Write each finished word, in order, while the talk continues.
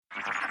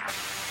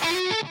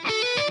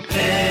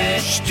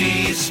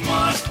HT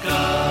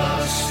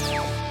Smartcast.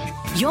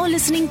 You're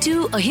listening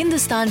to a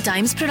Hindustan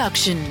Times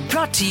production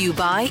brought to you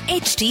by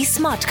HT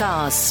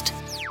Smartcast.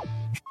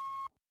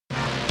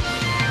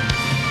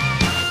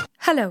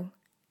 Hello,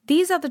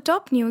 these are the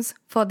top news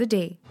for the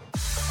day.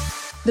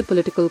 The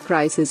political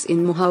crisis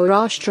in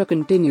Maharashtra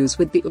continues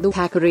with the Uddhav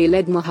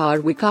Thackeray-led Mahar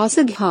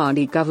Vikas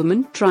Aghadi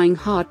government trying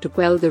hard to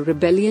quell the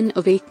rebellion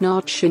of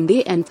Eknath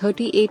Shinde and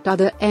 38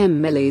 other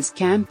MLAs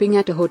camping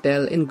at a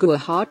hotel in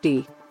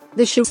Guwahati.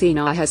 The Shiv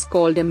Sena has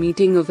called a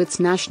meeting of its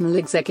national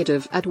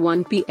executive at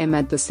 1 p.m.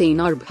 at the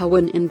Senar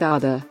Bhawan in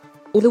Dadar.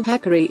 Uddhav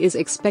Thackeray is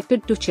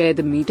expected to chair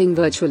the meeting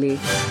virtually.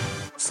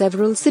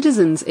 Several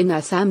citizens in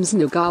Assam's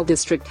Nagaon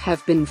district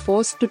have been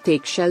forced to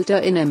take shelter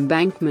in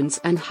embankments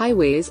and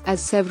highways as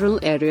several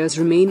areas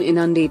remain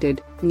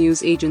inundated,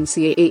 news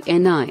agency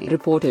ANI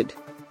reported.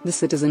 The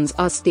citizens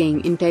are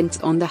staying in tents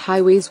on the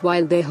highways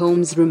while their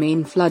homes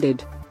remain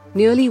flooded.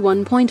 Nearly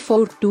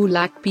 1.42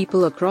 lakh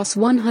people across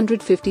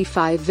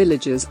 155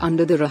 villages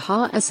under the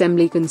Raha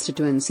Assembly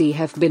constituency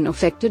have been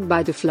affected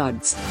by the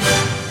floods.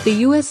 The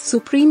U.S.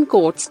 Supreme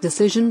Court's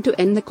decision to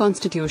end the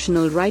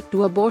constitutional right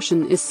to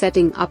abortion is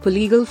setting up a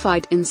legal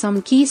fight in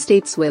some key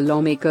states where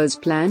lawmakers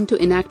plan to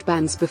enact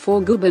bans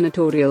before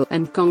gubernatorial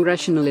and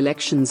congressional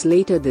elections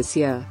later this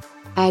year.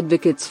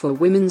 Advocates for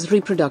women's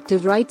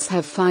reproductive rights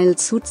have filed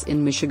suits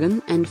in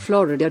Michigan and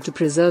Florida to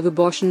preserve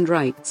abortion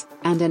rights,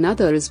 and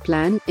another is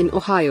planned in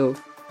Ohio.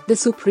 The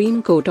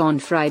Supreme Court on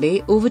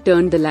Friday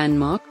overturned the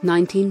landmark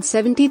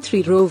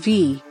 1973 Roe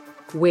v.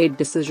 Wade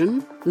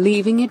decision,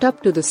 leaving it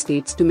up to the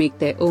states to make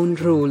their own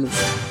rules.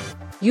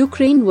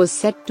 Ukraine was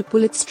set to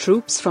pull its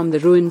troops from the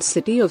ruined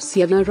city of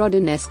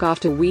Severodonetsk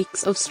after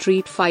weeks of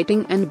street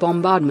fighting and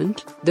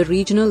bombardment, the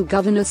regional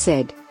governor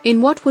said,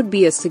 in what would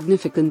be a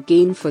significant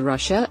gain for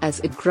Russia as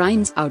it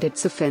grinds out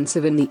its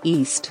offensive in the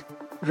east.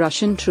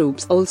 Russian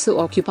troops also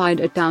occupied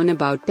a town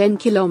about 10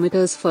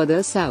 kilometers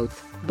further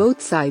south,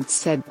 both sides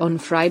said on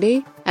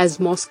Friday, as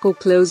Moscow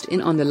closed in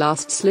on the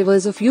last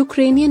slivers of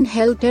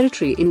Ukrainian-held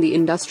territory in the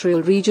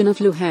industrial region of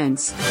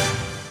Luhansk.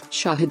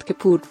 Shahid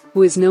Kapoor,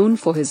 who is known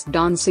for his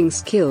dancing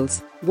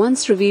skills,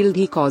 once revealed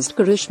he caused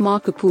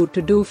Karishma Kapoor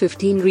to do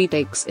 15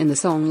 retakes in the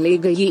song Le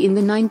Gaye in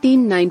the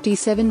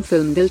 1997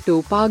 film Dil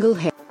To Pagal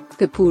Hai.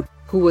 Kapoor,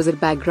 who was a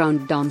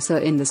background dancer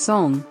in the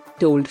song,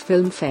 told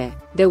Filmfare,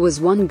 there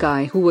was one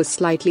guy who was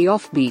slightly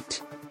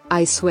offbeat.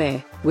 I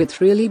swear,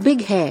 with really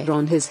big hair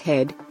on his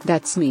head,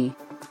 that's me.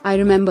 I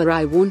remember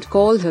I won't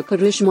call her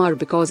Karishma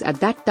because at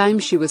that time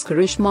she was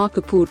Karishma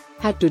Kapoor,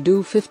 had to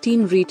do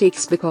 15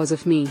 retakes because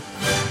of me.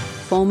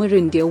 Former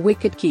India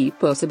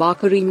wicketkeeper Sabah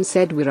Karim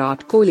said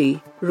Virat Kohli,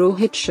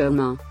 Rohit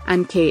Sharma,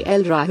 and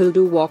KL Rahul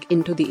do walk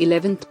into the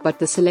 11th, but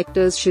the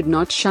selectors should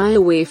not shy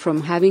away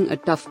from having a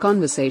tough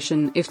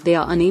conversation if they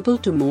are unable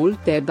to mold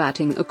their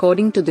batting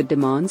according to the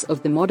demands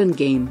of the modern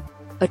game.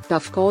 A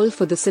tough call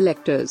for the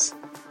selectors.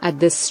 At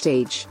this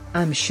stage,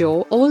 I'm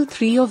sure all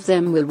three of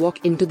them will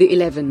walk into the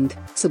 11th,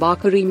 Sabah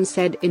Karim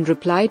said in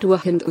reply to a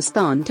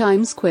Hindustan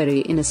Times query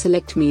in a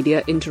select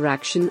media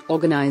interaction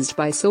organized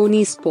by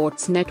Sony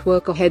Sports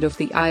Network ahead of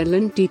the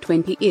Ireland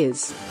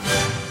T20s.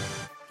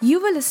 You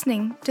were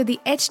listening to the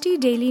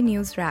HT Daily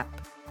News Wrap,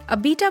 a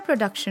beta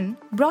production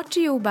brought to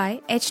you by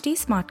HT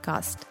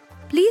Smartcast.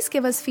 Please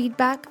give us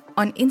feedback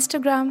on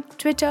Instagram,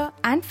 Twitter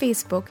and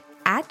Facebook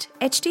at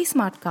HT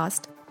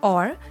Smartcast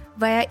or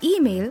via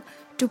email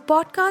to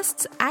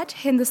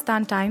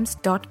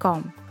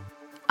podcasts@hindustantimes.com.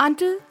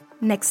 Until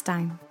next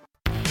time.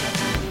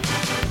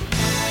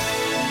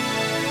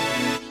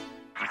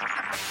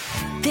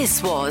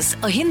 This was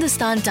a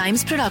Hindustan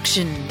Times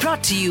production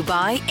brought to you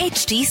by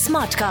HT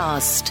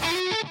Smartcast.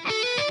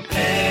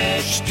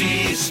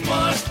 HT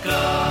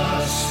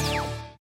Smartcast.